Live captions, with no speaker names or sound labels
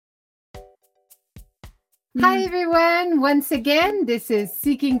Hi, everyone. Once again, this is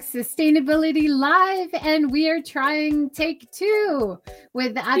Seeking Sustainability Live, and we are trying take 2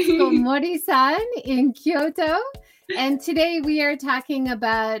 with Atsuko Mori-san in Kyoto. And today we are talking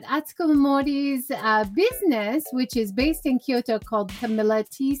about Atsuko Mori's business, which is based in Kyoto, called Camilla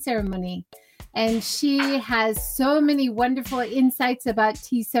Tea Ceremony. And she has so many wonderful insights about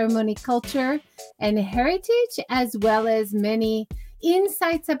tea ceremony culture and heritage, as well as many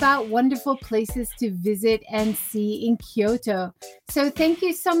insights about wonderful places to visit and see in Kyoto. So thank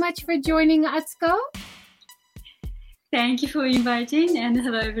you so much for joining Atsuko. Thank you for inviting, and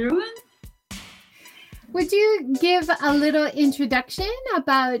hello everyone. Would you give a little introduction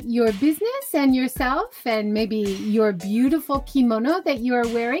about your business and yourself and maybe your beautiful kimono that you are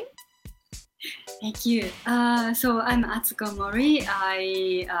wearing? Thank you. So I'm Atsuko Mori.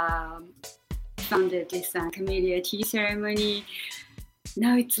 I founded this Camellia Tea Ceremony.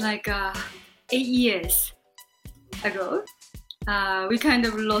 Now it's like 8 years ago. We kind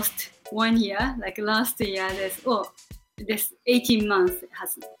of lost 1 year. Like last year, this 18 months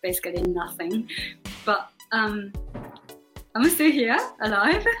has basically nothing. But I'm still here,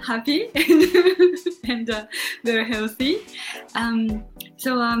 alive, happy, and very healthy.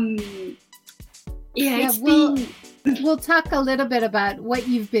 We'll talk a little bit about what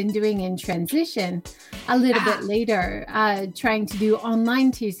you've been doing in transition a little bit later, trying to do online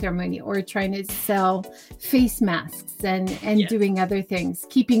tea ceremony or trying to sell face masks and yes, doing other things,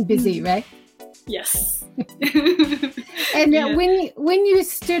 keeping busy, right? Yes. And when you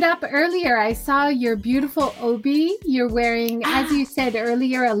stood up earlier, I saw your beautiful obi. You're wearing, as you said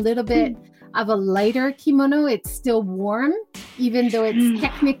earlier, a little bit of a lighter kimono. It's still warm, even though it's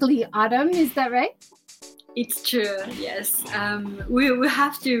technically autumn. Is that right? It's true, yes. We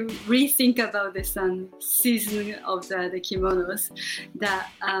have to rethink about this season of the kimonos. That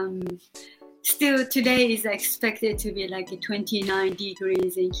still today is expected to be like 29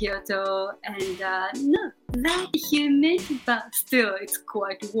 degrees in Kyoto, and not that humid, but still it's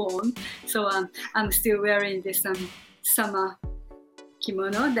quite warm. So I'm still wearing this summer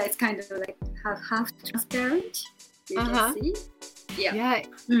kimono that's kind of like half transparent. You can see. Yeah.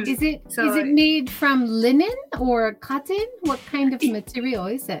 Is it made from linen or cotton? What kind of material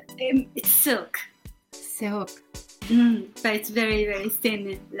is it? It's silk. But it's very, very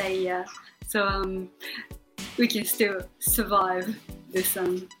thin layer. So we can still survive this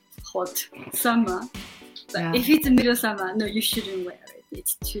hot summer. But if it's middle summer, no, you shouldn't wear it.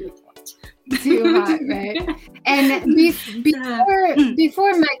 It's too hot. Too hot, right? And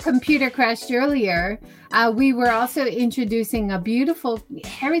before my computer crashed earlier, we were also introducing a beautiful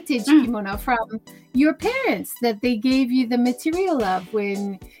heritage kimono from your parents that they gave you the material of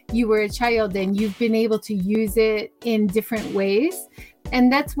when you were a child, and you've been able to use it in different ways.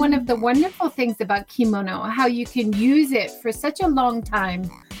 And that's one of the wonderful things about kimono, how you can use it for such a long time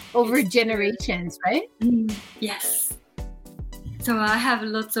over generations, right? Yes. So I have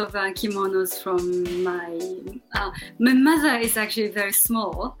lots of kimonos from my mother is actually very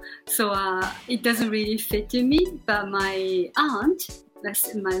small, so it doesn't really fit to me. But my aunt,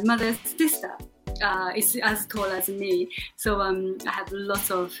 that's my mother's sister, is as tall as me. So I have lots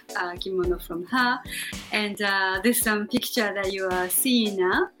of kimono from her. And this picture that you are seeing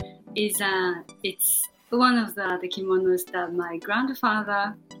now is it's one of the kimonos that my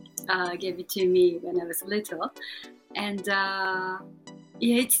grandfather gave it to me when I was little. And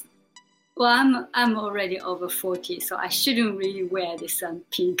I'm already over 40, so I shouldn't really wear this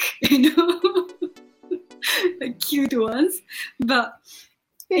pink, the cute ones. But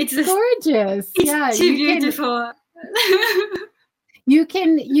it's gorgeous. It's too beautiful. You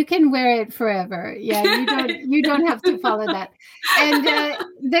can wear it forever. Yeah, you don't have to follow that. And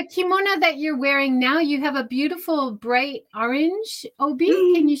the kimono that you're wearing now, you have a beautiful bright orange obi.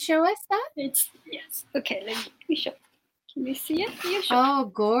 Can you show us that? Yes. Okay, let me show. Can you see it? Oh,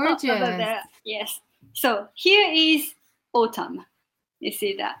 gorgeous. Over there. Yes. So here is autumn. You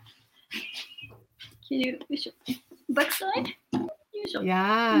see that? Can you show backside?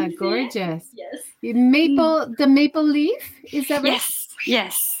 Yeah, gorgeous. Yes. The maple leaf, is that right?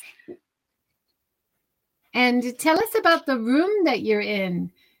 Yes. And tell us about the room that you're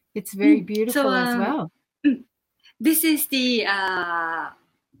in. It's very beautiful as well. This is the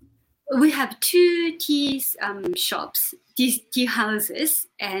we have 2 tea shops, tea houses,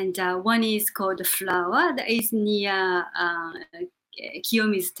 and one is called Flower, that is near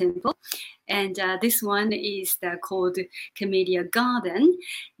Kiyomizu Temple, and this one is called Camellia Garden,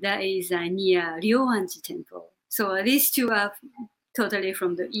 that is near Ryoanji Temple. So these 2 are totally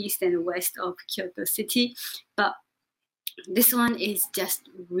from the east and west of Kyoto City, but this one is just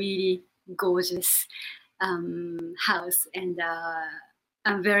really gorgeous. house, and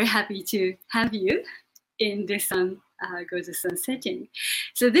I'm very happy to have you in this gorgeous sun setting.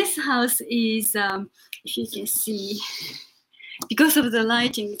 So this house is, if you can see, because of the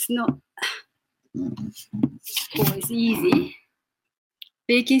lighting, it's not always easy.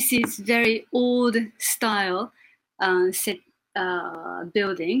 But you can see it's very old style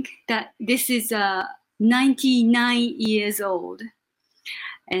building. That this is 99 years old,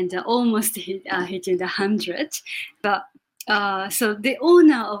 and almost hitting the 100. But so the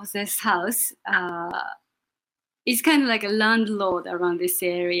owner of this house is kind of like a landlord around this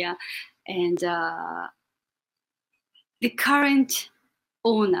area, and the current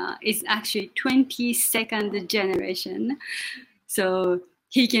owner is actually 22nd generation. So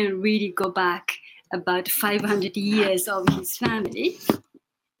he can really go back about 500 years of his family.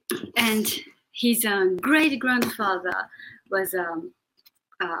 And his great grandfather was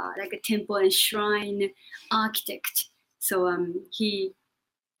like a temple and shrine architect. So he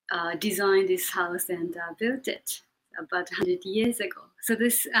designed this house and built it about 100 years ago. So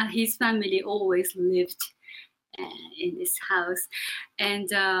this his family always lived in this house. And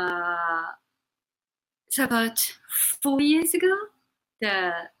so about 4 years ago,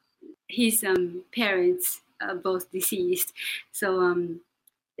 his parents are both deceased. So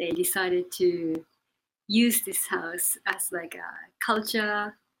they decided to use this house as like a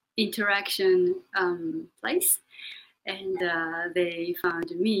culture interaction place. And they found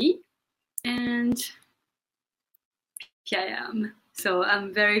me, and here I am. So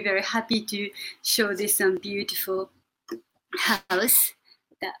I'm very, very happy to show this beautiful house.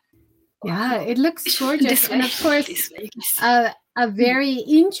 Yeah, it looks gorgeous. And of course, a very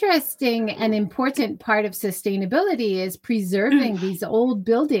interesting and important part of sustainability is preserving these old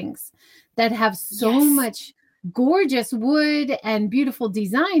buildings that have so much gorgeous wood and beautiful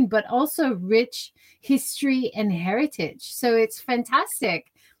design, but also rich history and heritage. So it's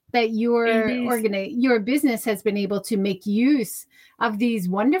fantastic that your business has been able to make use of these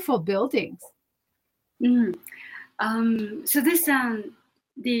wonderful buildings. So this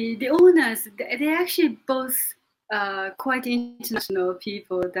the owners, they're actually both quite international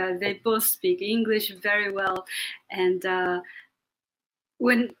people. That they both speak English very well, and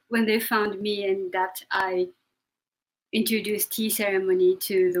when they found me and that I introduced tea ceremony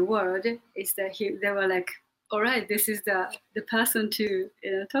to the world, is that they were like, all right, this is the person to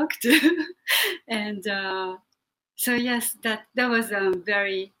talk to. And so yes, that was a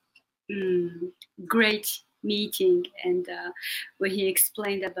very great meeting. And when he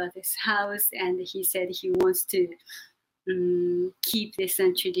explained about this house, and he said he wants to keep this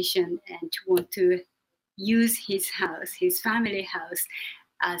tradition and want to use his house, his family house,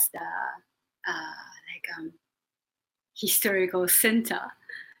 as the historical center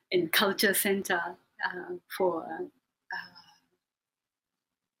and culture center for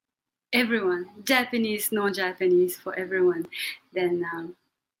everyone, Japanese, non-Japanese, for everyone. Then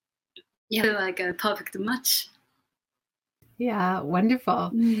like a perfect match. Yeah,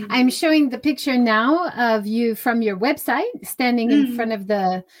 wonderful. I'm showing the picture now of you from your website, standing in front of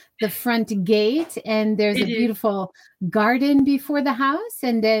the front gate, and there's a beautiful garden before the house,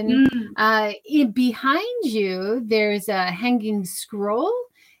 and then behind you there's a hanging scroll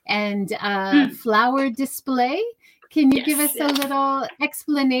and a flower display. Can you give us a little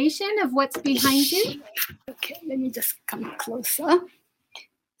explanation of what's behind you? Okay, let me just come closer.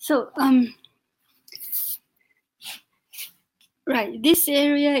 So right, this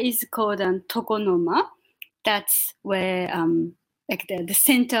area is called Tokonoma. That's where like the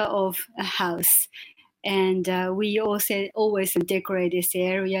center of a house. And we also always decorate this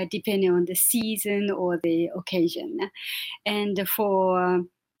area depending on the season or the occasion. And for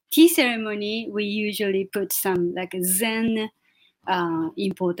tea ceremony, we usually put some like Zen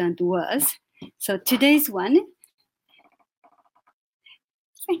important words. So today's one,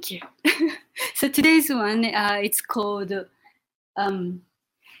 thank you. So today's one, it's called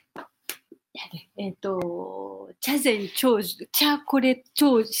茶前長寿、茶これ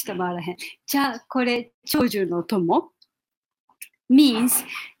長寿してもらえへん。茶これ長寿の友 means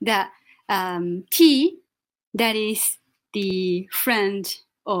that tea that is the friend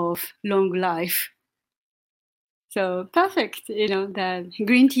of long life. So perfect, that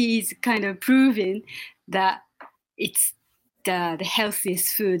green tea is kind of proving that it's the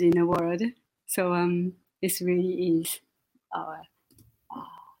healthiest food in the world. So this really is our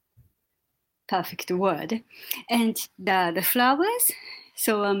perfect word. And the flowers,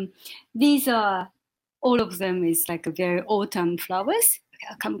 so these are, all of them is like a very autumn flowers. Okay,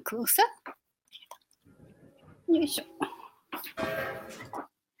 I'll come closer.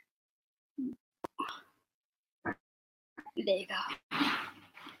 There you go.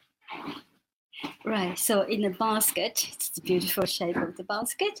 Right, so in the basket, it's the beautiful shape of the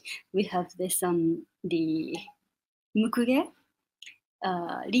basket. We have this the mukuge,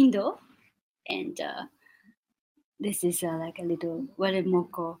 rindo, and this is like a little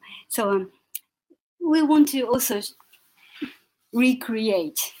waremoko. So we want to also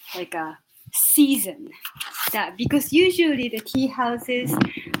recreate like a season that, because usually the tea houses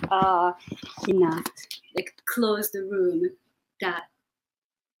are in a like closed room that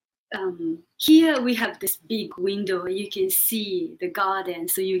here we have this big window. You can see the garden,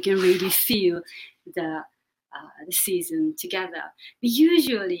 so you can really feel the season together. But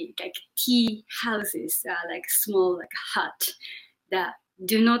usually, like tea houses are like small, like hut that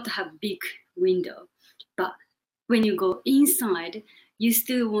do not have big window. But when you go inside, you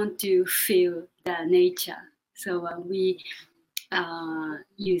still want to feel the nature. So we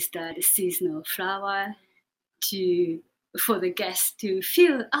use the seasonal flower for the guests to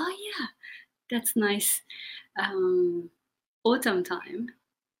feel, oh yeah, that's nice autumn time.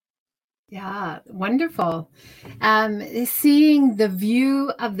 Yeah, wonderful. Seeing the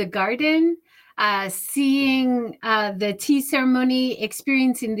view of the garden, seeing the tea ceremony,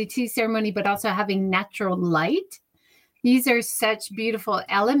 experiencing the tea ceremony, but also having natural light. These are such beautiful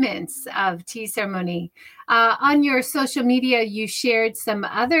elements of tea ceremony. On your social media, you shared some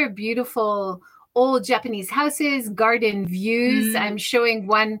other beautiful old Japanese houses, garden views. I'm showing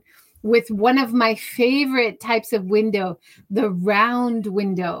one with one of my favorite types of window, the round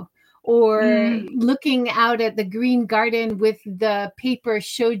window, or looking out at the green garden with the paper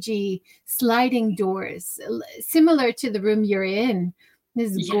shoji sliding doors, similar to the room you're in.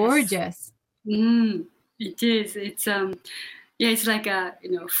 This is gorgeous. It is. It's it's like a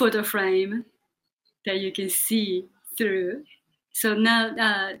photo frame that you can see through. So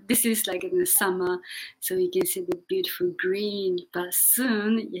now this is like in the summer, so you can see the beautiful green. But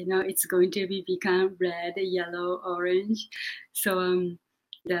soon, it's going to become red, yellow, orange. So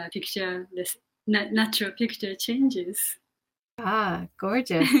the picture, this natural picture changes. Ah,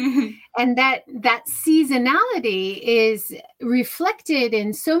 gorgeous. And that seasonality is reflected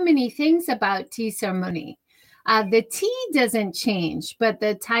in so many things about tea ceremony. The tea doesn't change, but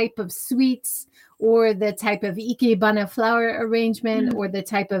the type of sweets or the type of ikebana flower arrangement or the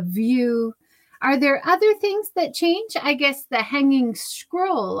type of view. Are there other things that change? I guess the hanging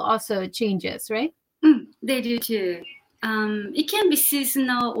scroll also changes, right? They do too. It can be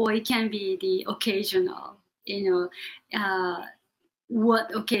seasonal or it can be the occasional.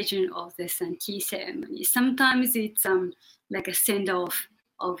 What occasion of this tea ceremony. Sometimes it's like a send off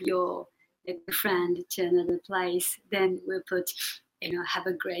of your friend to another place. Then we'll put, have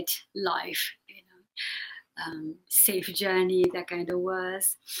a great life, safe journey, that kind of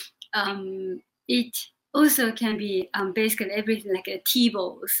words. It also can be basically everything like tea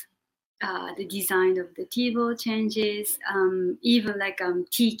bowls. The design of the tea bowl changes, even like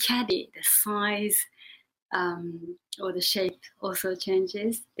tea caddy, the size or the shape also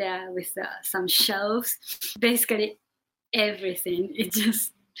changes there with some shelves. Basically everything is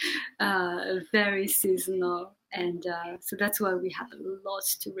just very seasonal, and so that's why we have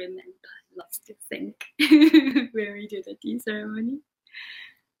lots to remember, lots to think when we do the tea ceremony.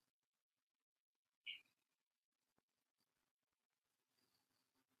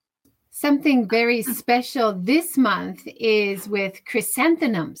 Something very special this month is with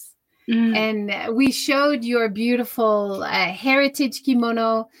chrysanthemums. And we showed your beautiful heritage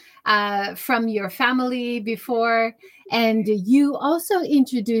kimono from your family before. And you also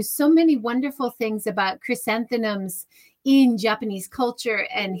introduced so many wonderful things about chrysanthemums in Japanese culture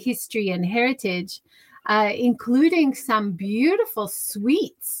and history and heritage, including some beautiful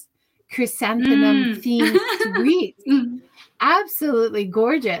sweets, chrysanthemum-themed sweets. Absolutely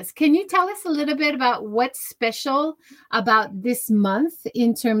gorgeous. Can you tell us a little bit about what's special about this month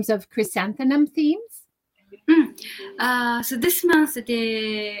in terms of chrysanthemum themes? So this month,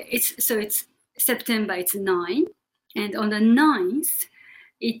 it's September. It's 9, and on the 9th,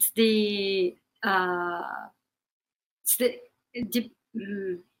 it's the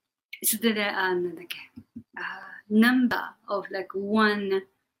number of like 1.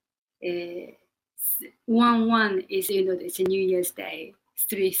 1 is it's a New Year's Day.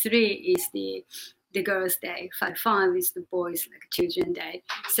 3 is the girls' day. 5 is the boys like children day.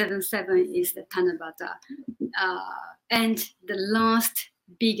 7 is the Tanabata, and the last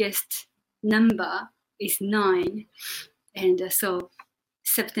biggest number is 9, and so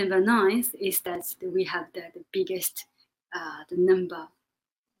September 9th is that we have the biggest the number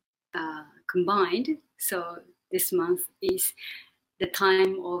combined. So this month is the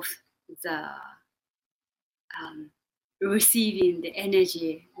time of the receiving the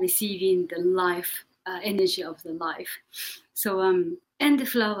energy, receiving the life, energy of the life. So, and the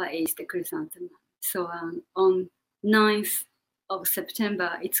flower is the chrysanthemum. So on 9th of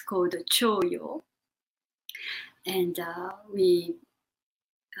September, it's called Choyo. And we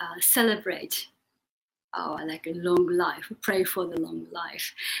celebrate our like a long life, pray for the long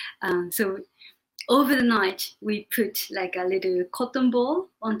life. So over the night, we put like a little cotton ball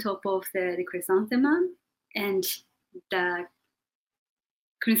on top of the chrysanthemum, and the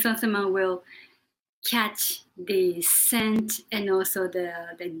chrysanthemum will catch the scent and also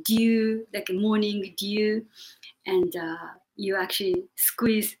the dew, like morning dew, and you actually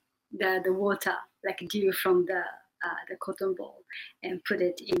squeeze the water, like dew from the cotton ball, and put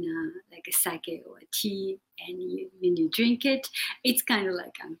it in like a sake or a tea, and when you drink it, it's kind of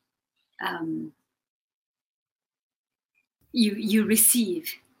like you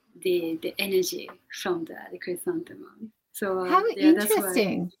receive the energy from the chrysanthemum. So how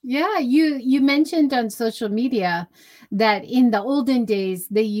interesting. Yeah, you mentioned on social media that in the olden days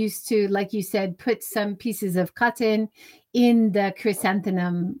they used to, like you said, put some pieces of cotton in the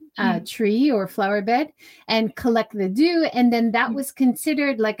chrysanthemum tree or flower bed and collect the dew, and then that was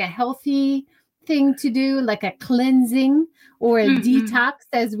considered like a healthy thing to do, like a cleansing or a detox,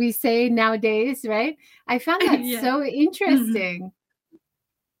 as we say nowadays, right? I found that so interesting.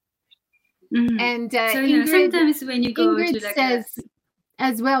 And so, Ingrid, sometimes when you go Ingrid to like says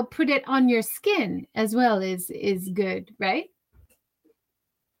as well, put it on your skin as well is good, right?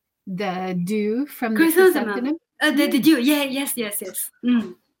 The dew from the chrysanthemum. The dew, yes.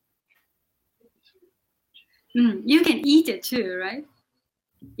 You can eat it too, right?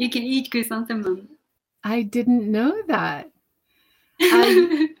 You can eat chrysanthemum. I didn't know that.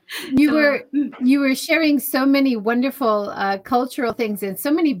 You were sharing so many wonderful cultural things and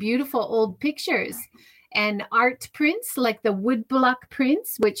so many beautiful old pictures and art prints, like the woodblock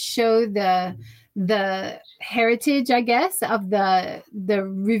prints, which show the heritage, I guess, of the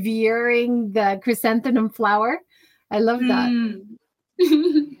revering the chrysanthemum flower. I love that.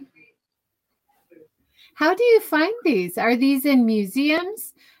 How do you find these? Are these in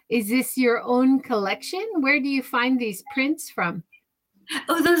museums? Is this your own collection? Where do you find these prints from?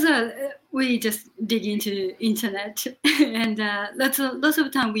 Oh, those are, we just dig into internet, and lots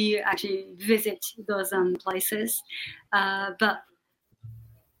of time we actually visit those places, but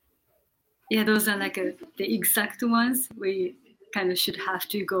yeah, those are like the exact ones. We kind of should have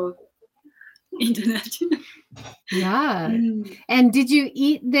to go internet. Yeah. And did you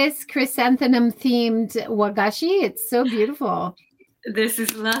eat this chrysanthemum themed wagashi? It's so beautiful. This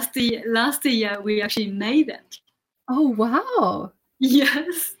is last year we actually made it. Oh, wow.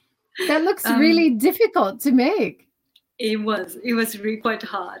 Yes. That looks really difficult to make. It was really quite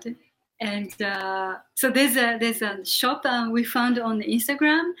hard. And so there's a shop we found on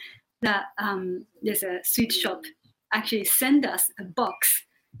Instagram that there's a sweet shop actually send us a box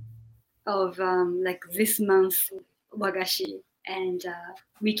of like this month's wagashi, and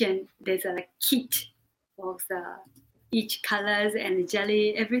there's a kit of each colors and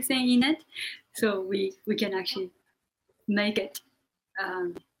jelly, everything in it, so we can actually make it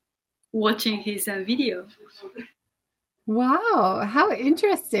watching his video. Wow, how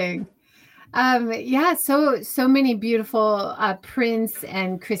interesting. Yeah, so many beautiful prints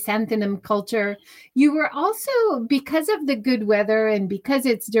and chrysanthemum culture. You were also, because of the good weather and because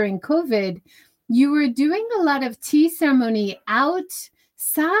it's during COVID, you were doing a lot of tea ceremony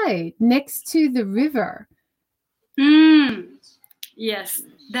outside next to the river. Yes,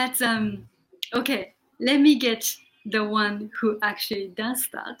 that's okay. Let me get the one who actually does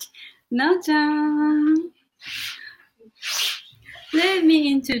that. Na-chan. Let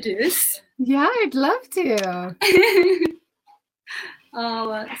me introduce. Yeah, I'd love to.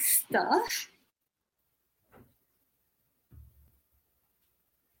 Our staff.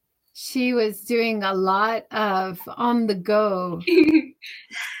 She was doing a lot of on the go tea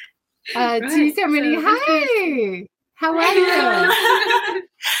ceremony. Hi, how are you?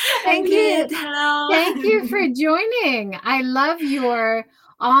 Thank you. Hello. Thank you for joining. I love your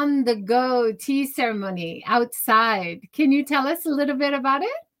on the go tea ceremony outside. Can you tell us a little bit about it?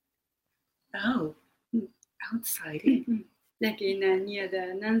 Oh, outside. Like in near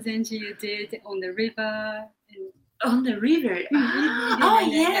the Nanzenji, you did on the river. On the river. Oh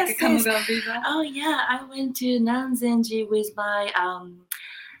yes, like Kamoga River. Oh yeah, I went to Nanzenji with my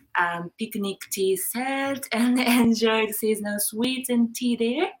picnic tea set and enjoyed seasonal sweets and tea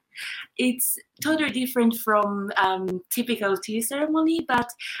there. It's totally different from typical tea ceremony, but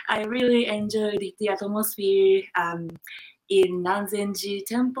I really enjoyed the atmosphere in Nanzenji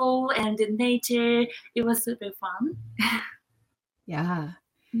Temple and the nature. It was super fun. Yeah.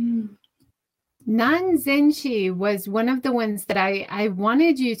 Mm. Nanzenshi was one of the ones that I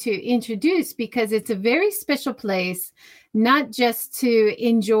wanted you to introduce because it's a very special place, not just to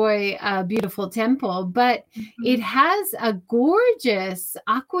enjoy a beautiful temple, but it has a gorgeous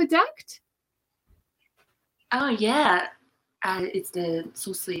aqueduct. Oh yeah, it's the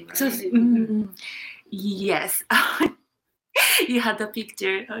Sosui, right? Sosui. Mm. Yes. You had the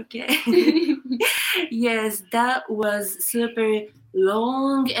picture, okay. Yes, that was super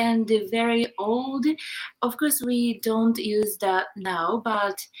long and very old. Of course, we don't use that now,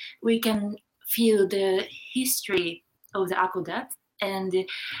 but we can feel the history of the aqueduct. And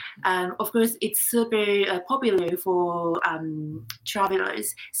of course, it's super popular for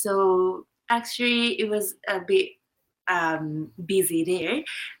travelers. So actually, it was a bit busy there.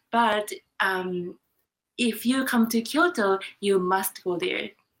 But if you come to Kyoto, you must go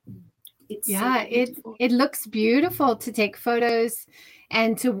there. It's It looks beautiful to take photos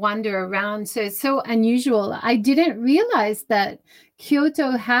and to wander around. So it's so unusual. I didn't realize that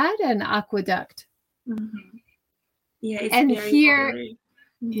Kyoto had an aqueduct. Mm-hmm. Yeah, it's and very here, popular.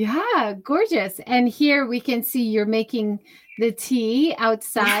 Yeah, gorgeous. And here we can see you're making the tea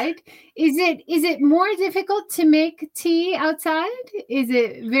outside. Is it more difficult to make tea outside? Is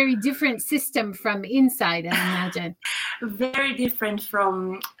it very different system from inside, I imagine? Very different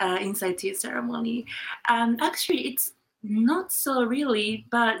from inside tea ceremony. Actually, it's not so really,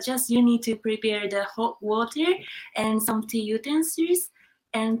 but just you need to prepare the hot water and some tea utensils,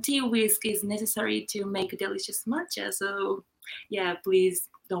 and tea whisk is necessary to make delicious matcha. So yeah, please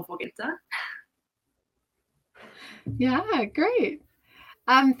don't forget that. Yeah, great.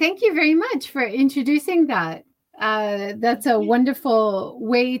 Thank you very much for introducing that. That's a wonderful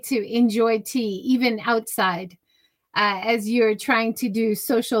way to enjoy tea, even outside, as you're trying to do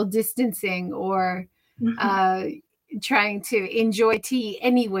social distancing or trying to enjoy tea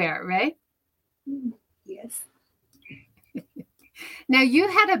anywhere, right? Yes. Now, you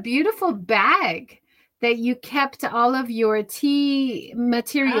had a beautiful bag that you kept all of your tea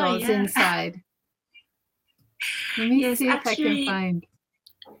materials inside. Let me see if I can find.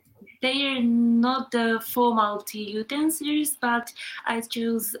 They are not the formal tea utensils, but I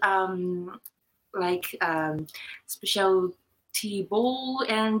choose special tea bowl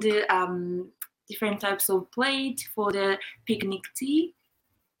and different types of plate for the picnic tea.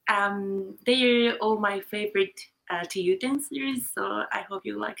 They are all my favorite tea utensils, so I hope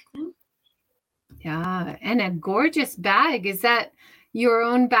you like them. Yeah, and a gorgeous bag. Is that your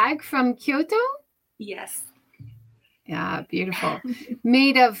own bag from Kyoto? Yes. Yeah, beautiful.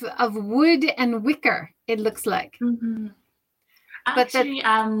 Made of wood and wicker, it looks like. Mm-hmm. But actually,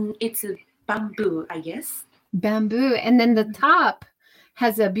 it's a bamboo, I guess. Bamboo. And then the top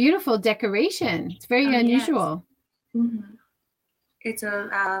has a beautiful decoration. It's very unusual. Yes. Mm-hmm. It's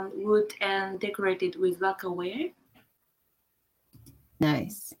a wood and decorated with lacquerware.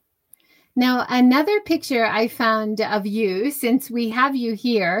 Nice. Now, another picture I found of you, since we have you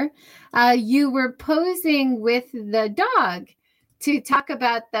here, you were posing with the dog to talk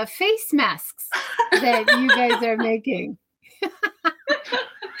about the face masks that you guys are making.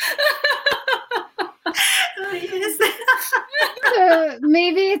 Yes. So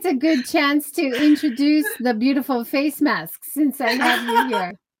maybe it's a good chance to introduce the beautiful face masks since I have you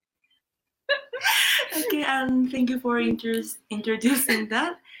here. Okay, thank you for introducing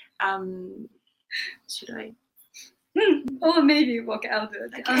that. Should I? Or maybe walk out.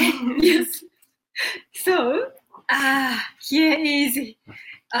 Okay. Yes. So, here is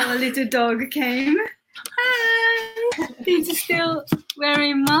our little dog came. Hi. He's still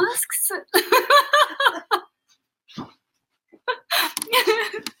wearing masks.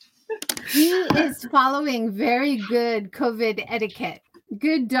 He is following very good COVID etiquette.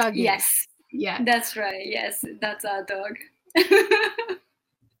 Good doggy. Yes. Yeah. That's right. Yes, that's our dog.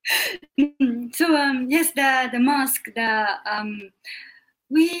 So yes, the mask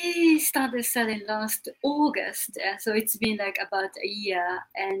we started selling last August, so it's been like about a year,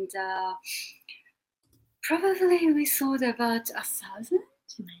 and probably we sold about 1,000.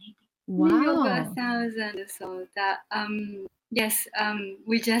 Wow. Maybe over 1,000. So that yes,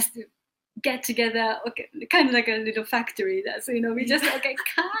 we just get together, okay, kind of like a little factory. That so we just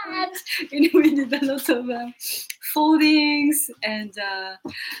cut. We did a lot of foldings and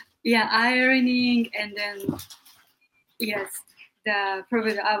ironing, and then yes,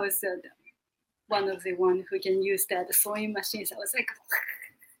 probably I was one of the one who can use the sewing machines. I was like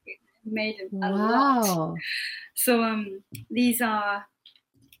made a lot. Wow. So these are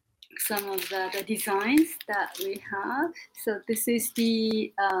some of the designs that we have. So this is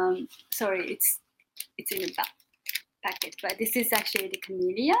the sorry, it's in a packet, but this is actually the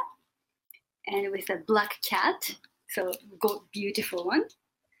camellia, and with a black cat. So beautiful one.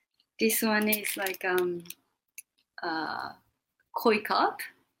 This one is like koi carp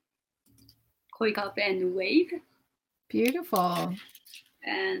and wave. Beautiful.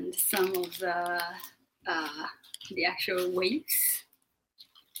 And some of the actual waves.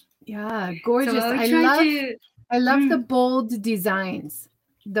 Yeah, gorgeous. So I love the bold designs,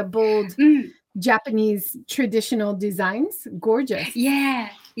 the bold Japanese traditional designs. Gorgeous.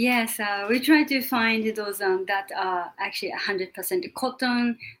 Yes. We try to find those that are actually 100%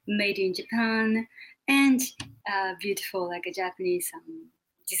 cotton, made in Japan, and beautiful like Japanese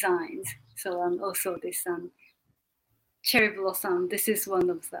designs. So also this cherry blossom. This is one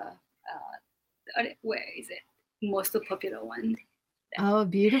of the where is it? Most popular one. Oh,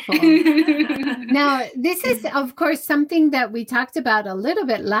 beautiful. Now, this is, of course, something that we talked about a little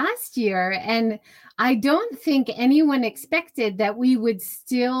bit last year. And I don't think anyone expected that we would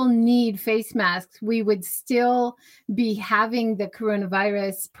still need face masks. We would still be having the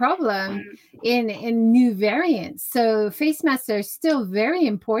coronavirus problem in new variants. So face masks are still very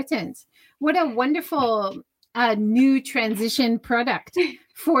important. What a wonderful new transition product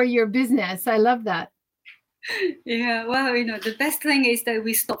for your business. I love that. Yeah, well, the best thing is that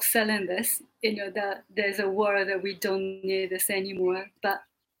we stop selling this. That there's a world that we don't need this anymore, but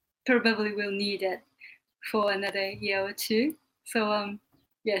probably we'll need it for another year or two. So,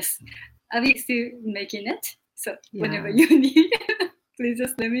 yes, I'll be still making it. So whenever you need, please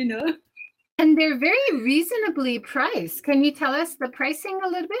just let me know. And they're very reasonably priced. Can you tell us the pricing a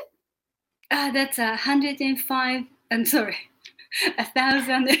little bit? That's 105. I'm sorry,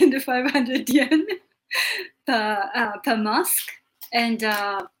 1,500 yen. Per mask, and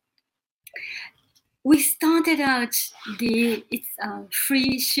we started out it's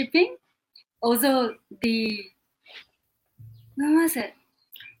free shipping. Although when was it?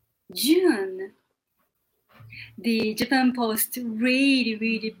 June. The Japan Post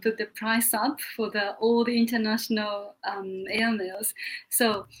really put the price up for all the international airmails.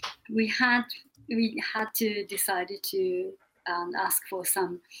 So we had to decide to ask for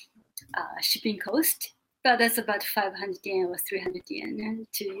some shipping cost, but that's about 500 yen or 300 yen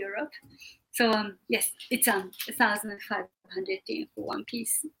to Europe. So yes, it's 1,500 yen for one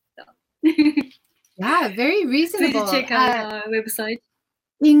piece. So. Yeah, very reasonable. Please check out our website.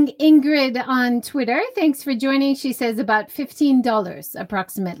 Ingrid on Twitter, thanks for joining. She says about $15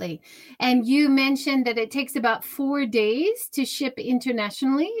 approximately. And you mentioned that it takes about 4 days to ship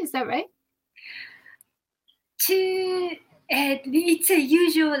internationally. Is that right? It's a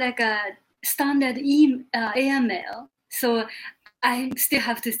usual like a standard airmail. So I still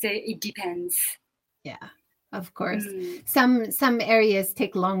have to say it depends. Yeah, of course. Some areas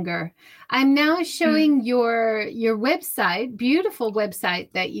take longer. I'm now showing your website, beautiful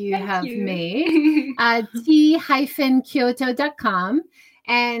website that you have made, t-kyoto.com.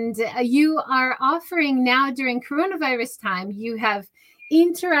 And you are offering now during coronavirus time, you have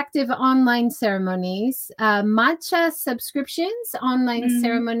interactive online ceremonies, matcha subscriptions, online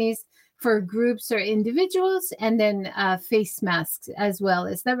ceremonies for groups or individuals, and then face masks as well.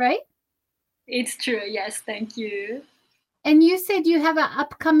 Is that right? It's true. Yes. Thank you. And you said you have an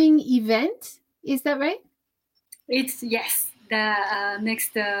upcoming event. Is that right? It's yes. The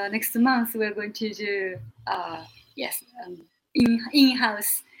next month we're going to do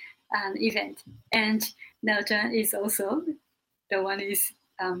in-house event, and Naoto is also the one is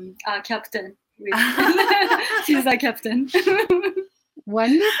our captain. She's our captain.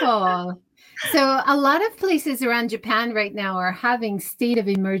 Wonderful. So a lot of places around Japan right now are having state of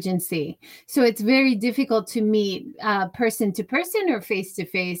emergency. So it's very difficult to meet person to person or face to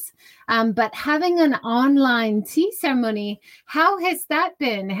face. But having an online tea ceremony, how has that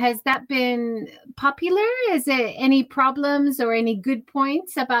been? Has that been popular? Is it any problems or any good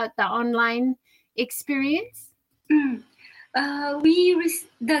points about the online experience? The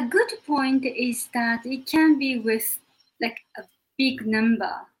good point is that it can be with like a big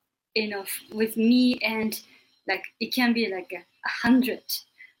number, with me, and like it can be like 100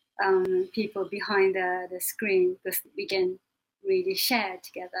 people behind the screen, because we can really share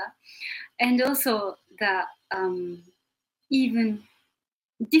together, and also that even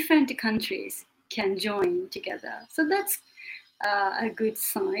different countries can join together. So that's a good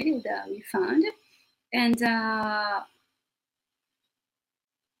side that we found, and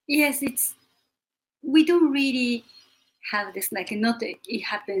yes, we don't really have this like not that it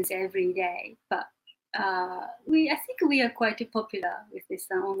happens every day, but I think we are quite popular with this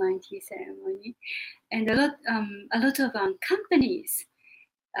online tea ceremony, and a lot of companies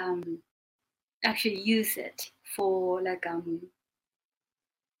actually use it for like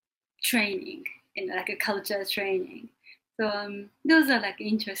training and like a culture training. So those are like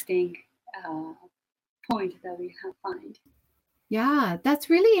interesting points that we have find. Yeah, that's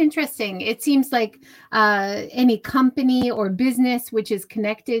really interesting. It seems like any company or business which is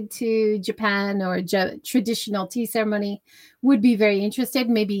connected to Japan or traditional tea ceremony would be very interested.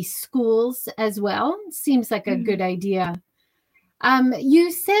 Maybe schools as well. Seems like a good idea.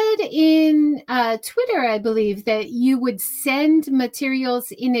 You said in Twitter, I believe, that you would send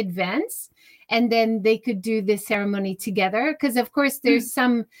materials in advance and then they could do the ceremony together. Because, of course, there's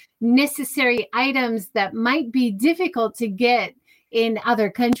some necessary items that might be difficult to get in other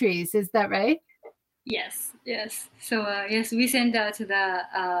countries. Is that right? Yes. So yes, we send out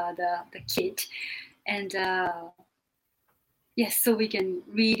the kit, and yes, so we can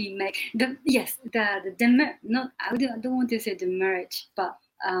really make the not I don't want to say the merit, but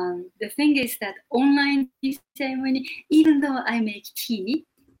the thing is that online tea ceremony, even though I make tea,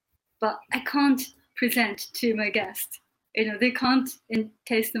 but I can't present to my guests. They can't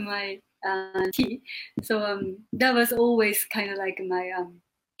taste my tea. So that was always kind of like my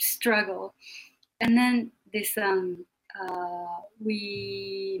struggle. And then this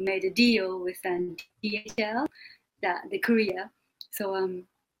we made a deal with DHL, the courier, so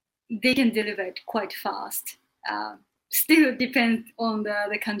they can deliver it quite fast. Still depends on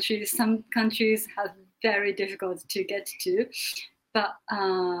the countries. Some countries have very difficult to get to, but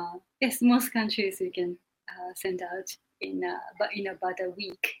yes, most countries we can send out in about a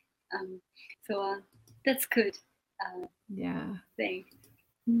week. So that's good. Yeah. Thing.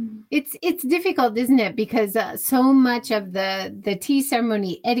 It's difficult, isn't it? Because so much of the tea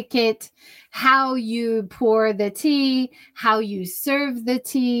ceremony etiquette, how you pour the tea, how you serve the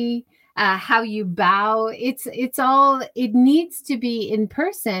tea, how you bow, it's all, it needs to be in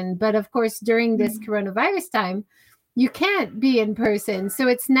person. But of course, during this coronavirus time, you can't be in person. So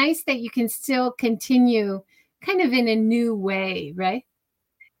it's nice that you can still continue kind of in a new way, right?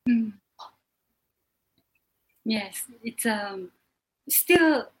 Yes, it's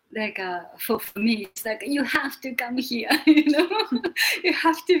still like for me, it's like you have to come here, you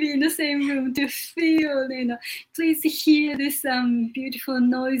have to be in the same room to feel, please hear this beautiful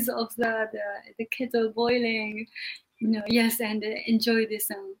noise of the kettle boiling, yes, and enjoy this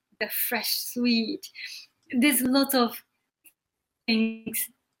the fresh sweet. There's lots of things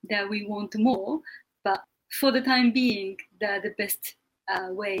that we want more, but for the time being, the best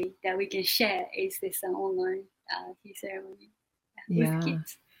way that we can share is this online tea ceremony with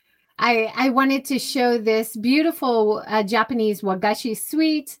kids. I wanted to show this beautiful Japanese wagashi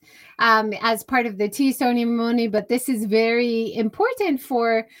sweet as part of the tea ceremony, but this is very important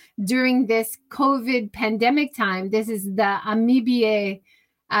for during this COVID pandemic time. This is the amibie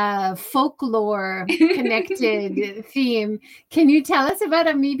folklore connected theme. Can you tell us about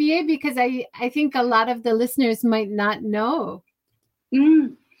amibie? Because I think a lot of the listeners might not know.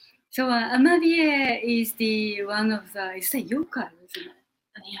 So amibie is the one of the, is it yokai, isn't it?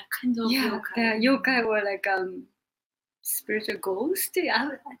 Yeah, kind of yokai. Yokai or like spiritual ghost.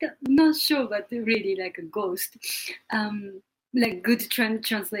 I'm not sure, but really like a ghost. Like good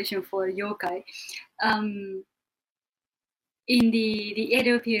translation for yokai. In the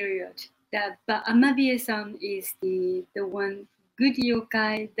Edo period, but amabie-san is the one good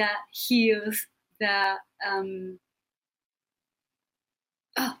yokai that heals the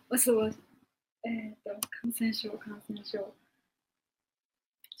what's the word? 感染症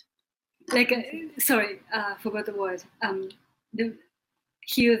like sorry, forgot the word.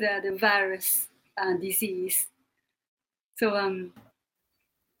 Heal the virus disease. So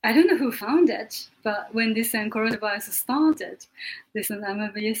I don't know who found it, but when this coronavirus started, this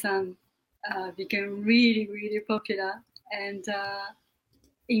amabie-san became really, really popular. And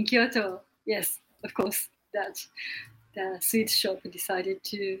in Kyoto, yes, of course, that the sweet shop decided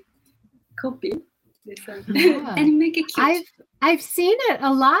to copy this and make it cute. I've seen it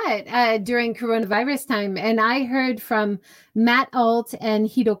a lot during coronavirus time, and I heard from Matt Alt and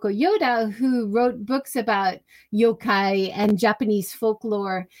Hiroko Yoda, who wrote books about yokai and Japanese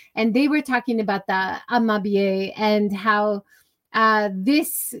folklore, and they were talking about the amabie and how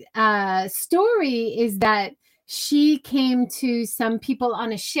this story is that she came to some people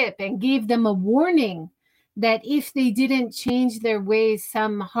on a ship and gave them a warning that if they didn't change their ways,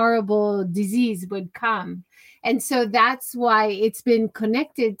 some horrible disease would come. And so that's why it's been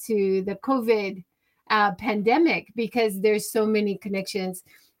connected to the COVID pandemic, because there's so many connections.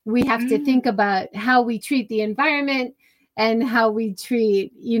 we have to think about how we treat the environment and how we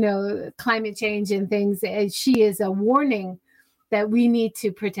treat, climate change and things. And she is a warning that we need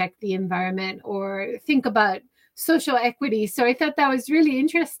to protect the environment or think about social equity. So I thought that was really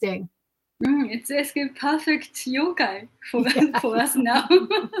interesting. It's a perfect yokai for us now.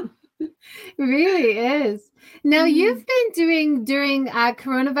 It really is. Now, you've been doing during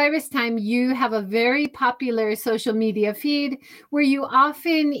coronavirus time, you have a very popular social media feed where you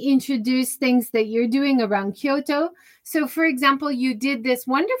often introduce things that you're doing around Kyoto. So, for example, you did this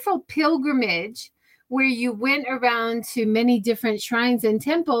wonderful pilgrimage where you went around to many different shrines and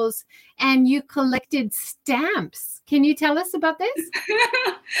temples and you collected stamps. Can you tell us about this?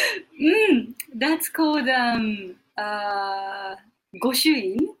 That's called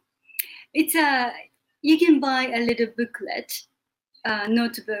Goshuin. It's you can buy a little booklet,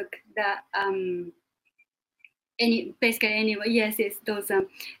 notebook that basically anyway. Yes, it's those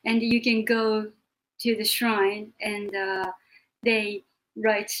and you can go to the shrine and they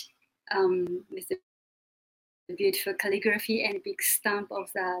write with a beautiful calligraphy and big stamp of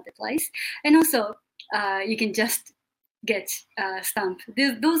the place, and also you can just get a stamp.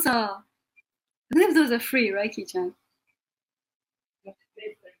 Those are free, right, Ki-chan?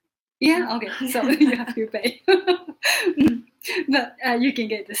 Yeah, okay, so you have to pay. But you can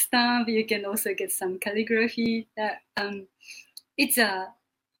get the stamp, you can also get some calligraphy. It's a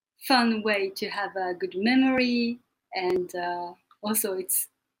fun way to have a good memory, and also it's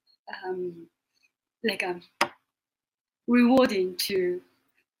like rewarding to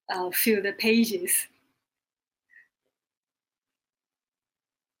fill the pages.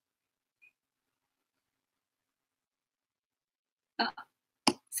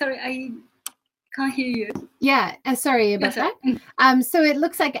 Sorry, I can't hear you. Yeah, sorry about that. So it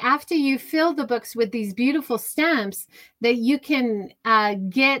looks like after you fill the books with these beautiful stamps that you can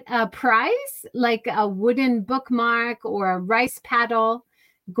get a prize, like a wooden bookmark or a rice paddle.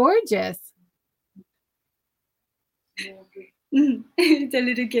 Gorgeous. It's a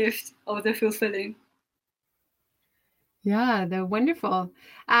little gift of the fulfilling. Yeah, they're wonderful.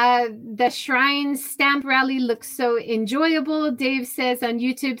 The shrine stamp rally looks so enjoyable. Dave says on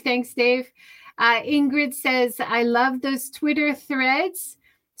YouTube, thanks, Dave. Ingrid says, I love those Twitter threads.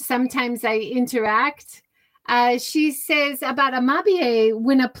 Sometimes I interact. She says about Amabie,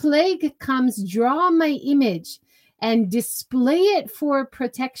 when a plague comes, draw my image and display it for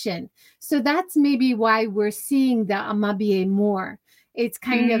protection. So that's maybe why we're seeing the Amabie more. It's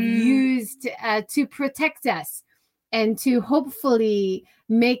kind of used to protect us and to hopefully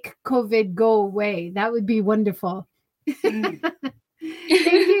make COVID go away. That would be wonderful. Thank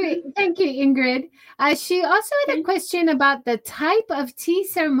you, Ingrid. She also had a question about the type of tea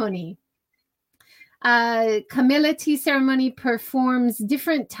ceremony. Camilla Tea Ceremony performs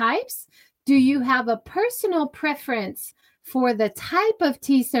different types. Do you have a personal preference for the type of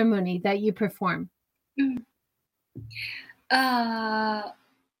tea ceremony that you perform? When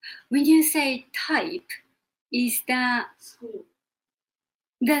you say type, is that's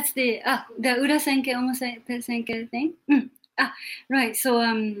the Ura Senke Omo Senke thing? Right. So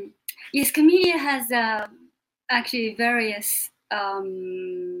yes, Camellia has actually various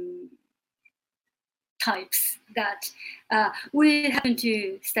types that we happen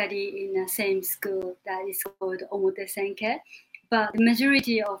to study in the same school that is called Omote Senke. But the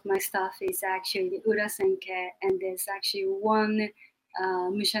majority of my stuff is actually the Ura Senke, and there's actually one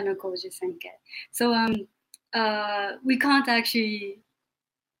Mushano Koji Senke. So we can't actually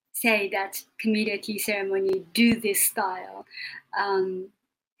say that Camellia tea ceremony do this style.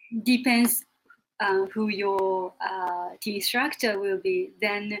 Depends who your tea instructor will be.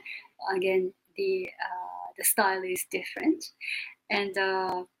 Then again, the style is different, and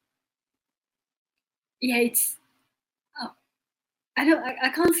it's. I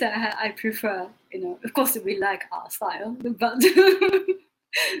can't say I prefer. Of course we like our style, but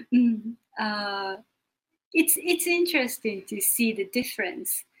it's interesting to see the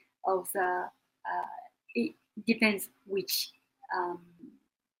difference of the. It depends which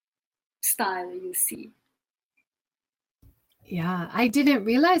style you see. Yeah, I didn't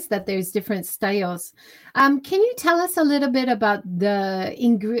realize that there's different styles. Can you tell us a little bit about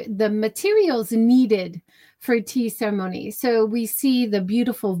the materials needed for tea ceremony? So we see the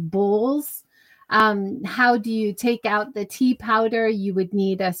beautiful bowls. How do you take out the tea powder? You would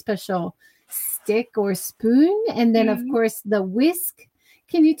need a special stick or spoon, and then of course the whisk.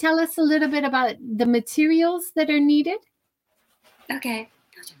 Can you tell us a little bit about the materials that are needed? Okay.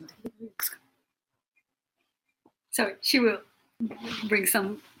 Sorry, she will bring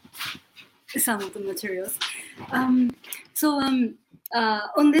some of the materials.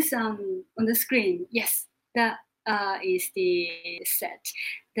 on on the screen, yes, that is the set.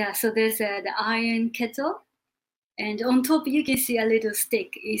 So there's the iron kettle, and on top you can see a little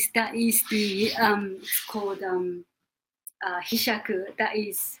stick. That is the it's called hishaku. That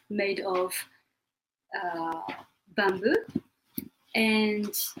is made of bamboo,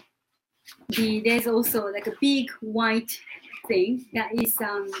 and there's also like a big white thing that is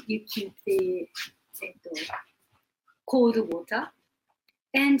you keep the cold water.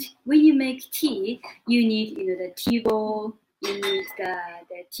 And when you make tea, you need the tea bowl, you need the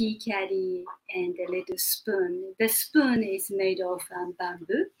tea caddy, and the little spoon. The spoon is made of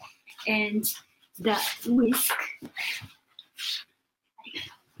bamboo, and the whisk.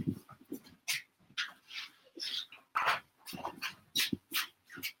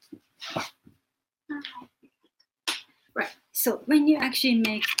 Right. So when you actually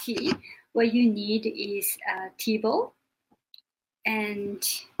make tea, what you need is a tea bowl and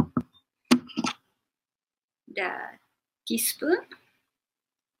the teaspoon,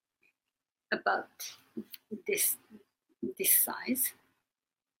 about this size,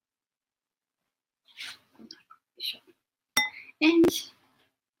 and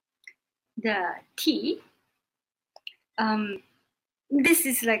the tea. This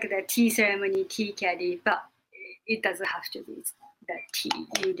is like the tea ceremony tea caddy, but it doesn't have to be the tea.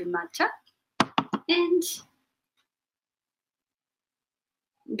 You need matcha and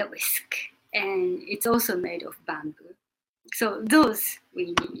the whisk, and it's also made of bamboo. So those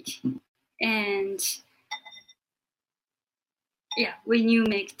we need. And yeah, when you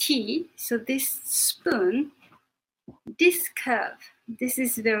make tea, so this spoon, this curve, this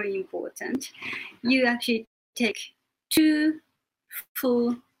is very important. You actually take 2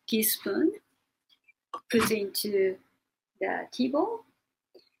 full teaspoons, put into the tea bowl,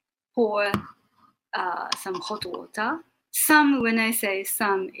 pour some hot water. Some, when I say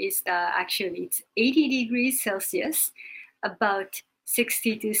some, is actually it's 80 degrees Celsius, about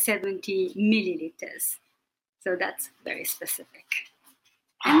 60 to 70 milliliters. So that's very specific.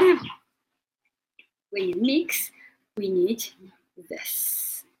 And then when you mix, we need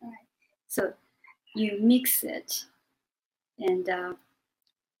this. Right. So you mix it, and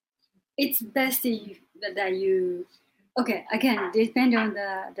it's best that you, okay, again, depending on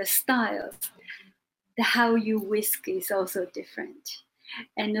the style, how you whisk is also different.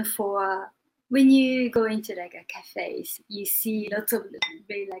 And for when you go into like a cafes, you see lots of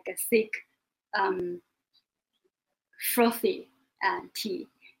very like a thick, frothy tea.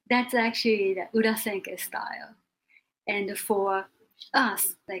 That's actually the urasenke style. And for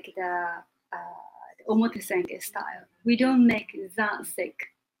us, like the omotesenke style, we don't make that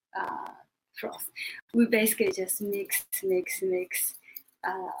thick froth. We basically just mix,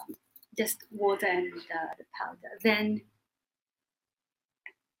 just water and the powder. Then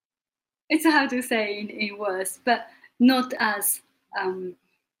it's hard to say in words, but not as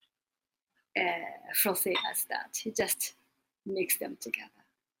frothy as that. You just mix them together.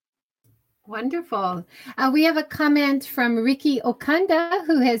 Wonderful. We have a comment from Ricky Okanda,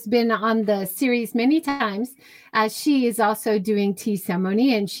 who has been on the series many times. She is also doing tea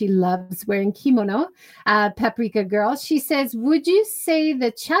ceremony, and she loves wearing kimono. Paprika Girl, she says, would you say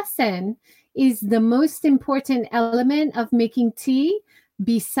the chasen is the most important element of making tea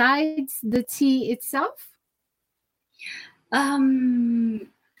besides the tea itself?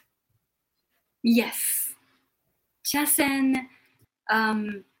 Yes. Chasen,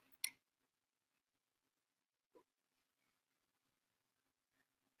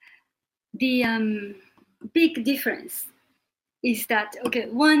 the big difference is that, okay,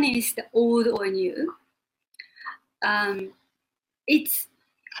 one is the old or new. It's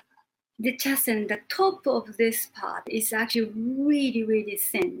the chasen, the top of this part is actually really, really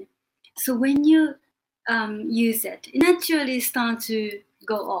thin. So when you use it, it naturally starts to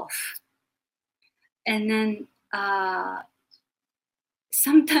go off. And then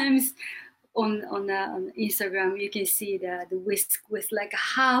sometimes on Instagram, you can see the whisk with like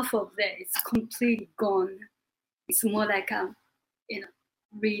half of it, it's completely gone. It's more like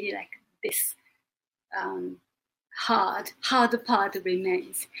really like this hard part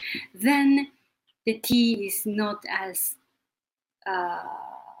remains. Then the tea is not as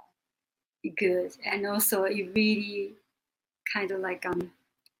good, and also it really kind of like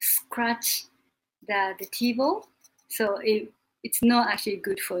scratch the tea bowl. So it's not actually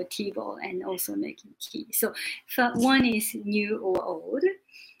good for a tea bowl and also making tea. So one is new or old,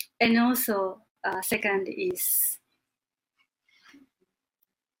 and also second is,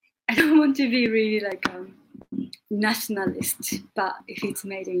 I don't want to be really like nationalist, but if it's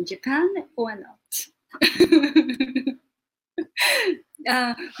made in Japan or not.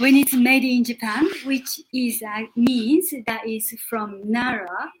 when it's made in Japan, which is means that is from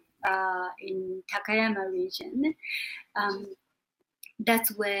Nara in Takayama region.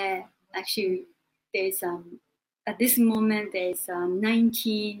 That's where actually there's at this moment there's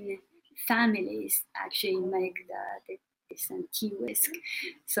 19 families actually make this tea whisk.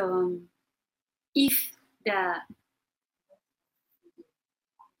 So if the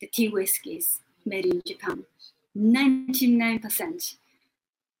tea whisk is made in Japan, 99%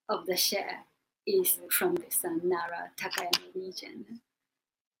 of the share is from this Nara Takayama region.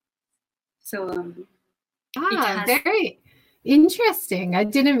 So very interesting. I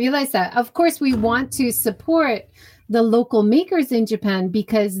didn't realize that. Of course, we want to support the local makers in Japan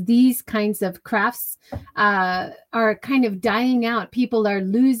because these kinds of crafts are kind of dying out. People are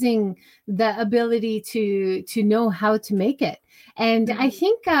losing the ability to know how to make it. And I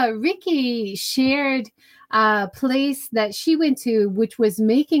think Ricky shared a place that she went to, which was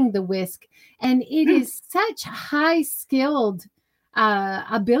making the whisk. And it is such high skilled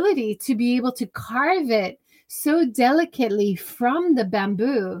ability to be able to carve it so delicately from the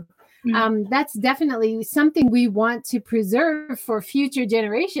bamboo. That's definitely something we want to preserve for future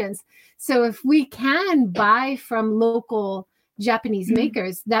generations. So if we can buy from local Japanese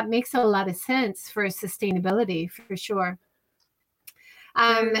makers, that makes a lot of sense for sustainability, for sure.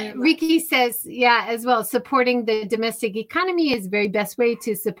 Ricky says, yeah, as well, supporting the domestic economy is the very best way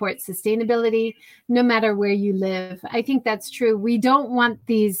to support sustainability, no matter where you live. I think that's true. We don't want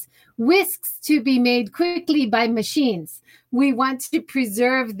these whisks to be made quickly by machines. We want to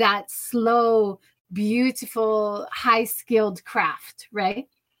preserve that slow, beautiful, high-skilled craft, right?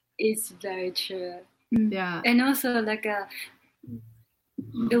 It's very true. Yeah. And also like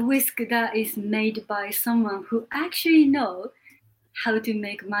the whisk that is made by someone who actually knows how to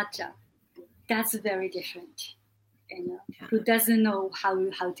make matcha, that's very different. Who doesn't know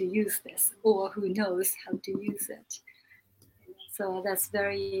how to use this, or who knows how to use it. So that's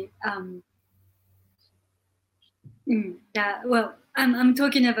very well, I'm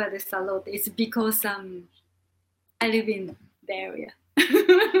talking about this a lot. It's because I live in the area.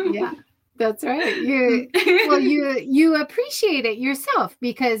 Yeah, that's right. You appreciate it yourself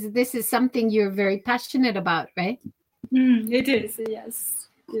because this is something you're very passionate about, right? It is, yes.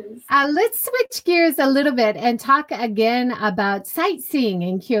 Let's switch gears a little bit and talk again about sightseeing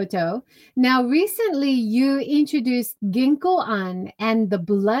in Kyoto. Now, recently you introduced Ginko-an and the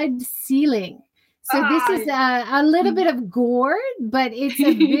blood ceiling. So this is a little bit of gore, but it's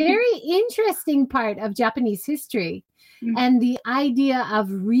a very interesting part of Japanese history. And the idea of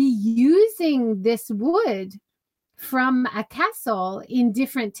reusing this wood from a castle in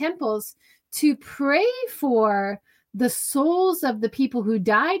different temples to pray for the souls of the people who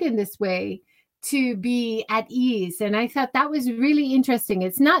died in this way to be at ease. And I thought that was really interesting.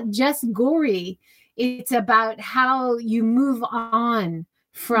 It's not just gory. It's about how you move on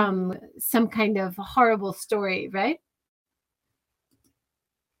from some kind of horrible story, right?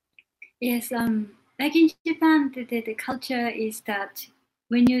 Yes. Like in Japan, the culture is that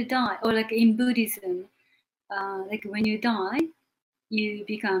when you die, or like in Buddhism, like when you die, you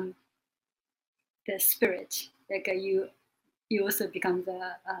become the spirit. Like you also become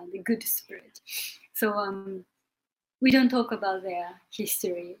the good spirit. So we don't talk about their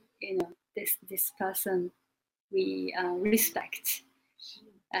history. This person we respect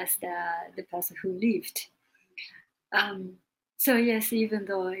as the person who lived. So yes, even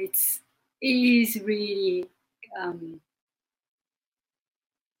though it is really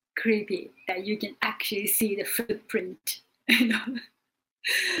creepy that you can actually see the footprint,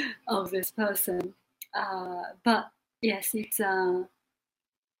 of this person. But yes, it's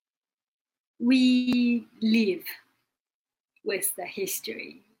we live with the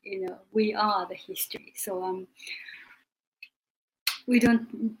history. We are the history. So we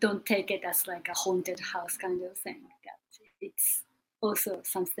don't take it as like a haunted house kind of thing. That it's also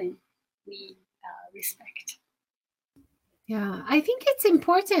something we respect. Yeah, I think it's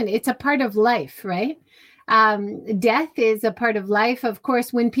important. It's a part of life, right? Death is a part of life. Of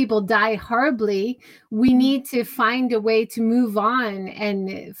course, when people die horribly, we need to find a way to move on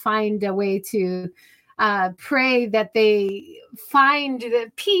and find a way to pray that they find the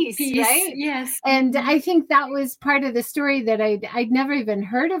peace, right? Yes. And I think that was part of the story that I'd never even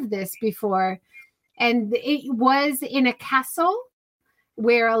heard of this before. And it was in a castle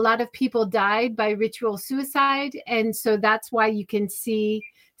where a lot of people died by ritual suicide. And so that's why you can see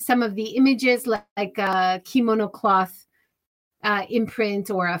some of the images like a kimono cloth imprint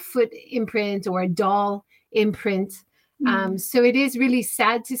or a foot imprint or a doll imprint. So it is really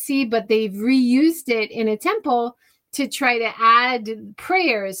sad to see, but they've reused it in a temple to try to add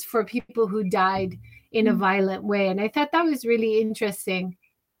prayers for people who died in a violent way. And I thought that was really interesting.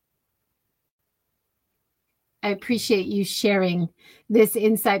 I appreciate you sharing this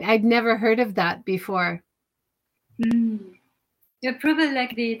insight. I'd never heard of that before. Yeah, probably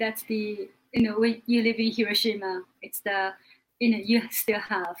like that's the, when you live in Hiroshima, it's the, you still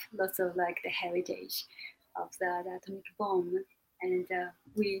have lots of like the heritage of the atomic bomb, and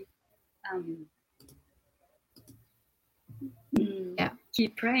we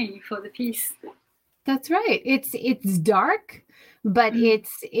keep praying for the peace. That's right. It's dark, but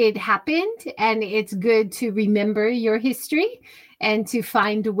it happened, and it's good to remember your history and to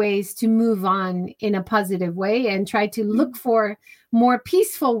find ways to move on in a positive way and try to look for more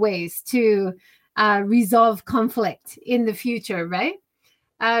peaceful ways to resolve conflict in the future, right?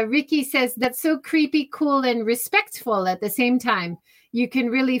 Ricky says that's so creepy, cool, and respectful at the same time. You can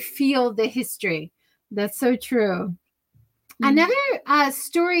really feel the history. That's so true. Another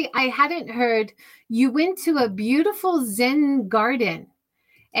story I hadn't heard, you went to a beautiful Zen garden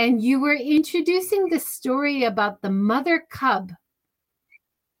and you were introducing the story about the mother cub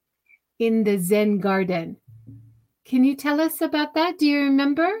in the Zen garden. Can you tell us about that? Do you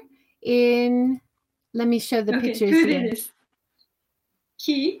remember? Let me show the pictures here.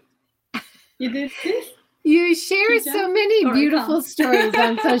 He? You did this? You share so many beautiful stories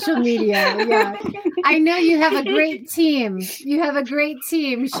on social media. Yeah. I know you have a great team. You have a great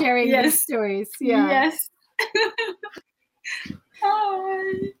team sharing these stories. Yeah. Yes.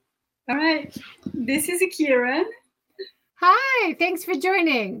 Hi. All right. This is Kieran. Hi. Thanks for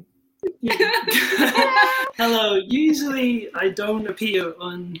joining. Hello. Usually I don't appear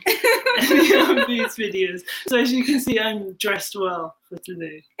on any of these videos. So as you can see, I'm dressed well for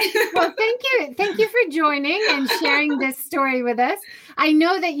today. Well, thank you. Thank you for joining and sharing this story with us. I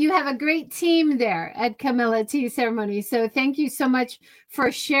know that you have a great team there at Camilla Tea Ceremony. So thank you so much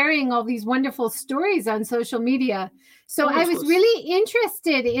for sharing all these wonderful stories on social media. So I was really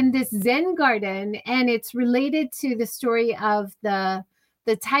interested in this Zen garden, and it's related to the story of the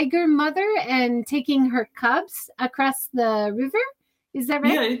tiger mother and taking her cubs across the river. Is that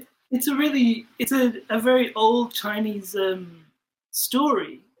right? Yeah, it's a very old Chinese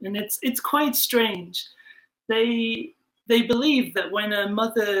story, and it's quite strange. They believe that when a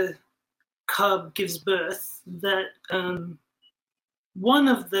mother cub gives birth, that one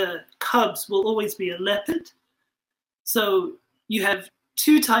of the cubs will always be a leopard. So you have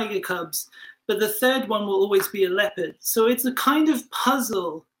 2 tiger cubs, but the third one will always be a leopard. So it's a kind of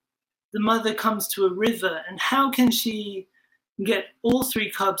puzzle. The mother comes to a river, and how can she get all 3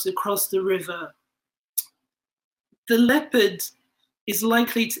 cubs across the river? The leopard is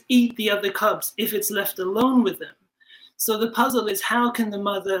likely to eat the other cubs if it's left alone with them. So the puzzle is, how can the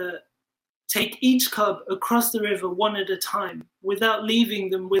mother take each cub across the river one at a time without leaving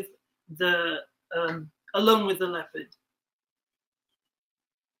them with alone with the leopard?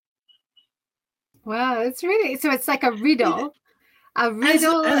 Wow, it's really, so it's like a riddle. A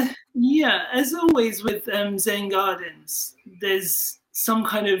riddle. As always with Zen gardens, there's some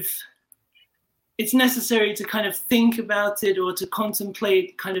kind of, it's necessary to kind of think about it or to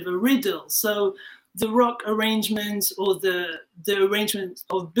contemplate kind of a riddle. So the rock arrangements or the arrangement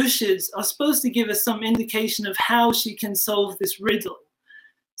of bushes are supposed to give us some indication of how she can solve this riddle.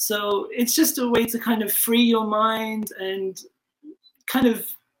 So it's just a way to kind of free your mind and kind of,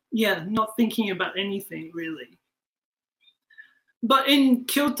 not thinking about anything really. But in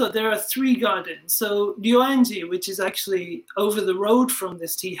Kyoto, there are 3 gardens. So Ryoanji, which is actually over the road from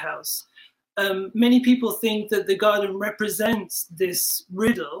this tea house, many people think that the garden represents this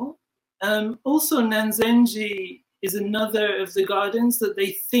riddle. Also, Nanzenji is another of the gardens that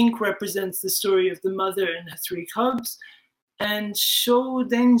they think represents the story of the mother and her 3 cubs. And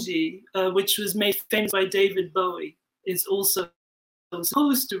Shodenji, which was made famous by David Bowie, is also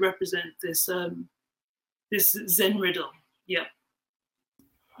supposed to represent this this Zen riddle. Yeah.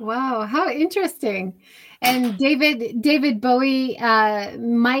 Wow, how interesting. And David Bowie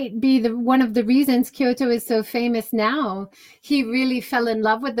might be one of the reasons Kyoto is so famous now. He really fell in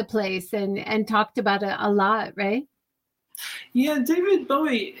love with the place and talked about it a lot, right? Yeah, David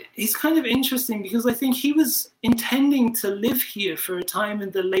Bowie is kind of interesting because I think he was intending to live here for a time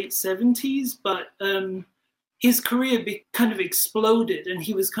in the late 70s, but his career kind of exploded and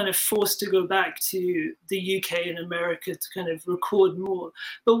he was kind of forced to go back to the UK and America to kind of record more.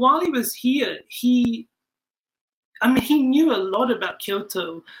 But while he was here, he knew a lot about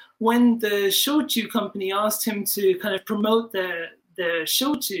Kyoto. When the shochu company asked him to kind of promote their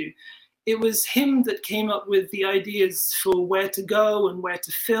shochu, it was him that came up with the ideas for where to go and where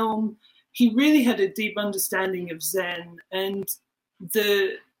to film. he really had a deep understanding of Zen. And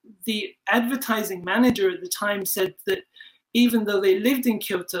the advertising manager at the time said that even though they lived in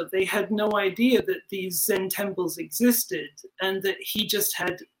Kyoto, they had no idea that these Zen temples existed, and that he just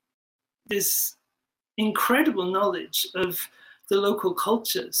had this incredible knowledge of the local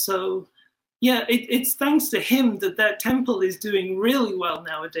culture. So yeah, it's thanks to him that temple is doing really well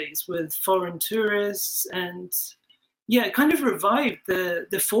nowadays with foreign tourists, and yeah, it kind of revived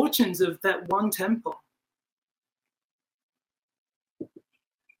the fortunes of that one temple.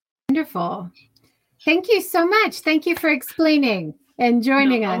 Wonderful. Thank you so much. Thank you for explaining and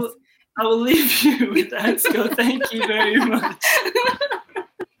joining us. I will leave you with Atsuko. Thank you very much.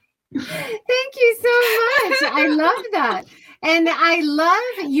 Thank you so much. I love that. And I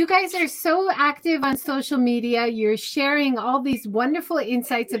love, you guys are so active on social media. You're sharing all these wonderful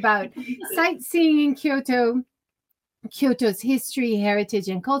insights about sightseeing in Kyoto, Kyoto's history, heritage,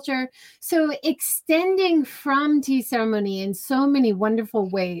 and culture. So extending from tea ceremony in so many wonderful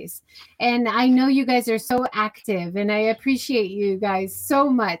ways. And I know you guys are so active, and I appreciate you guys so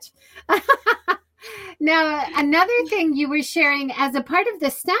much. Now, another thing you were sharing as a part of the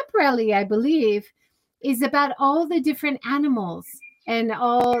stamp rally, I believe, is about all the different animals and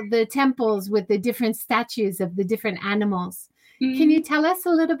all the temples with the different statues of the different animals. Mm-hmm. Can you tell us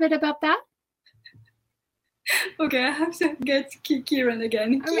a little bit about that? Okay, I have to get Kieran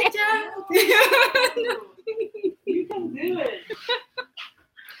again. Right. You can do it.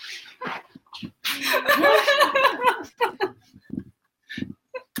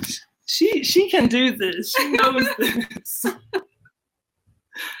 She can do this. She knows this.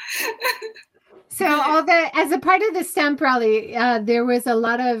 So as a part of the stamp rally, there was a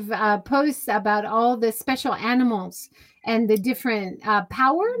lot of posts about all the special animals and the different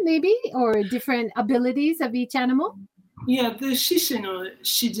power, maybe, or different abilities of each animal. Yeah, the Shishin or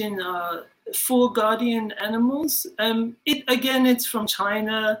Shijin are 4 guardian animals. It's from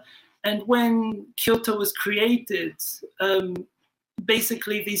China, and when Kyoto was created,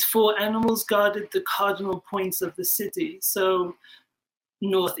 basically these 4 animals guarded the cardinal points of the city. So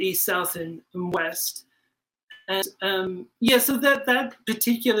north, east, south, and west. And so that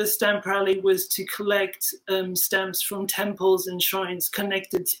particular stamp rally was to collect stamps from temples and shrines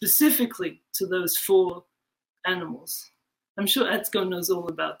connected specifically to those 4 animals. I'm sure Atsuko knows all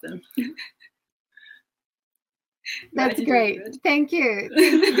about them. That's great. Thank you.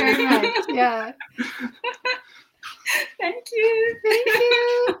 Thank you very much. Yeah. Thank you. Thank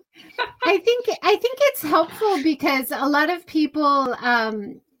you. I think it's helpful because a lot of people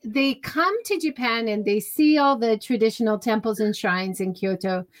they come to Japan and they see all the traditional temples and shrines in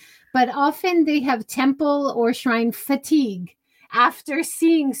Kyoto, but often they have temple or shrine fatigue after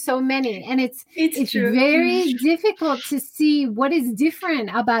seeing so many, and it's very difficult to see what is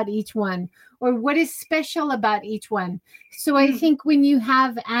different about each one or what is special about each one. So I think when you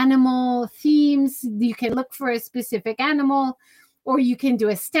have animal themes, you can look for a specific animal, or you can do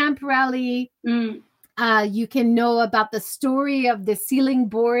a stamp rally. You can know about the story of the sealing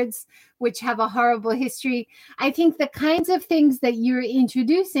boards, which have a horrible history. I think the kinds of things that you're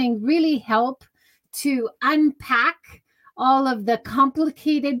introducing really help to unpack all of the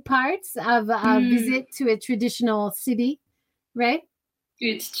complicated parts of a visit to a traditional city, right?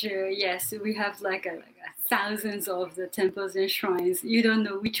 It's true. Yes, we have like thousands of the temples and shrines. You don't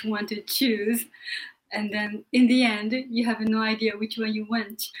know which one to choose, and then in the end, you have no idea which one you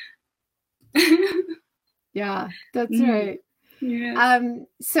want. Yeah, that's right. Yeah.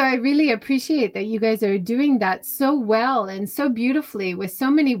 So I really appreciate that you guys are doing that so well and so beautifully with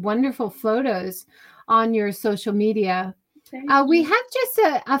so many wonderful photos on your social media. We have just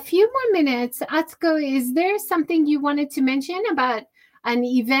a few more minutes. Atsuko, is there something you wanted to mention about an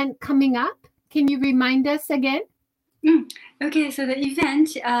event coming up? Can you remind us again? Okay, so the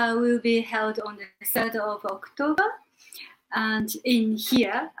event will be held on the 3rd of October. And in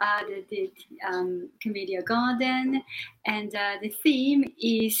here, the Camellia Garden, and the theme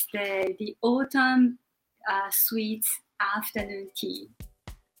is the autumn sweets afternoon tea.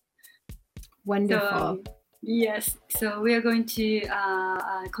 Wonderful. So, yes, so we are going to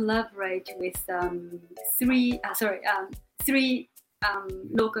collaborate with three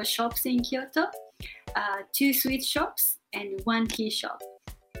local shops in Kyoto, 2 sweet shops and 1 tea shop.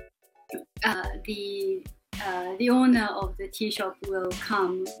 The owner of the tea shop will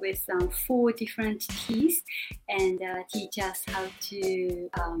come with 4 different teas and teach us how to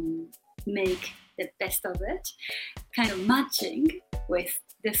make the best of it, kind of matching with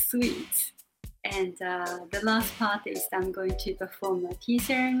the sweets. And the last part is I'm going to perform a tea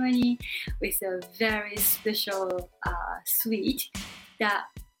ceremony with a very special sweet that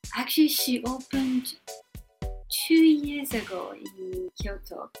Actually, she opened 2 years ago in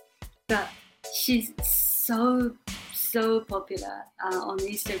Kyoto, but she's so popular on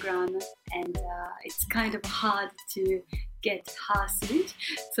Instagram, and it's kind of hard to get her suit.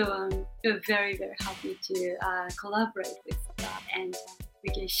 So we're very happy to collaborate with her, and we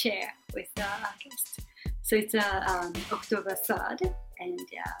can share with our guests. So it's October 3rd, and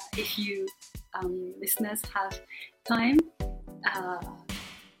if you listeners have time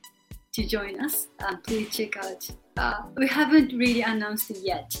to join us, please check out. We haven't really announced it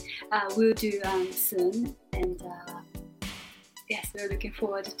yet. We'll do soon, and yes, we're looking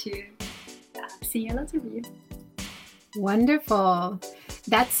forward to seeing a lot of you. Wonderful.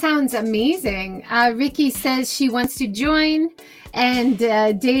 That sounds amazing. Ricky says she wants to join, and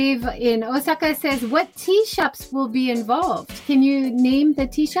Dave in Osaka says, what tea shops will be involved? Can you name the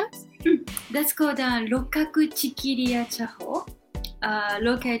tea shops? That's called Rokkaku Chikiriya Chaho.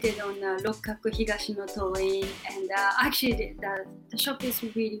 Located on Rokkaku Higashino Toin, and actually the shop is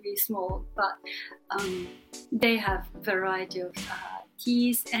really small, but they have variety of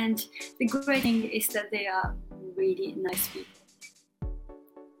teas, and the great thing is that they are really nice people.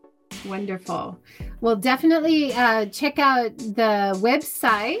 Wonderful. Well, definitely check out the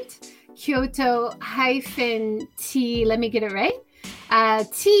website, Kyoto-tea, let me get it right,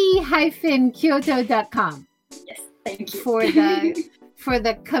 tea-kyoto.com. Yes, thank you. For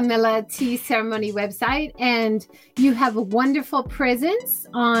the Camilla Tea Ceremony website. And you have a wonderful presence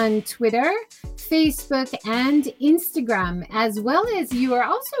on Twitter, Facebook, and Instagram, as well as you are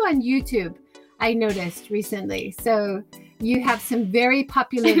also on YouTube, I noticed recently. So you have some very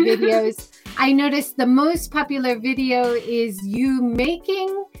popular videos. I noticed the most popular video is you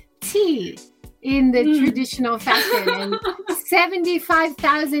making tea in the traditional fashion, and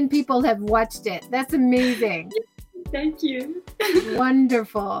 75,000 people have watched it. That's amazing. Thank you.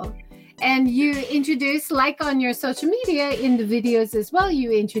 Wonderful. And you introduce, like on your social media, in the videos as well,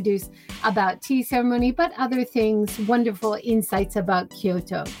 you introduce about tea ceremony, but other things, wonderful insights about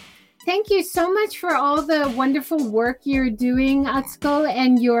Kyoto. Thank you so much for all the wonderful work you're doing, Atsuko,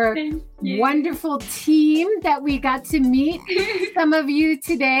 and your wonderful team that we got to meet. Some of you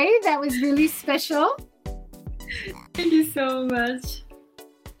today. That was really special. Thank you so much.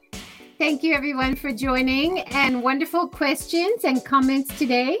 Thank you, everyone, for joining, and wonderful questions and comments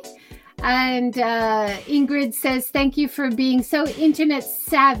today. And Ingrid says, thank you for being so internet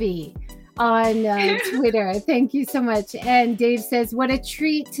savvy on Twitter. Thank you so much. And Dave says, what a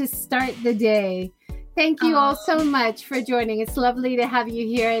treat to start the day. Thank you all so much for joining. It's lovely to have you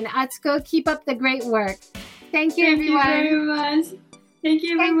here. And Atsuko, keep up the great work. Thank you, everyone. Thank you very much. Thank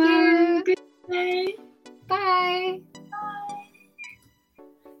you, everyone. Thank you. Good day. Bye.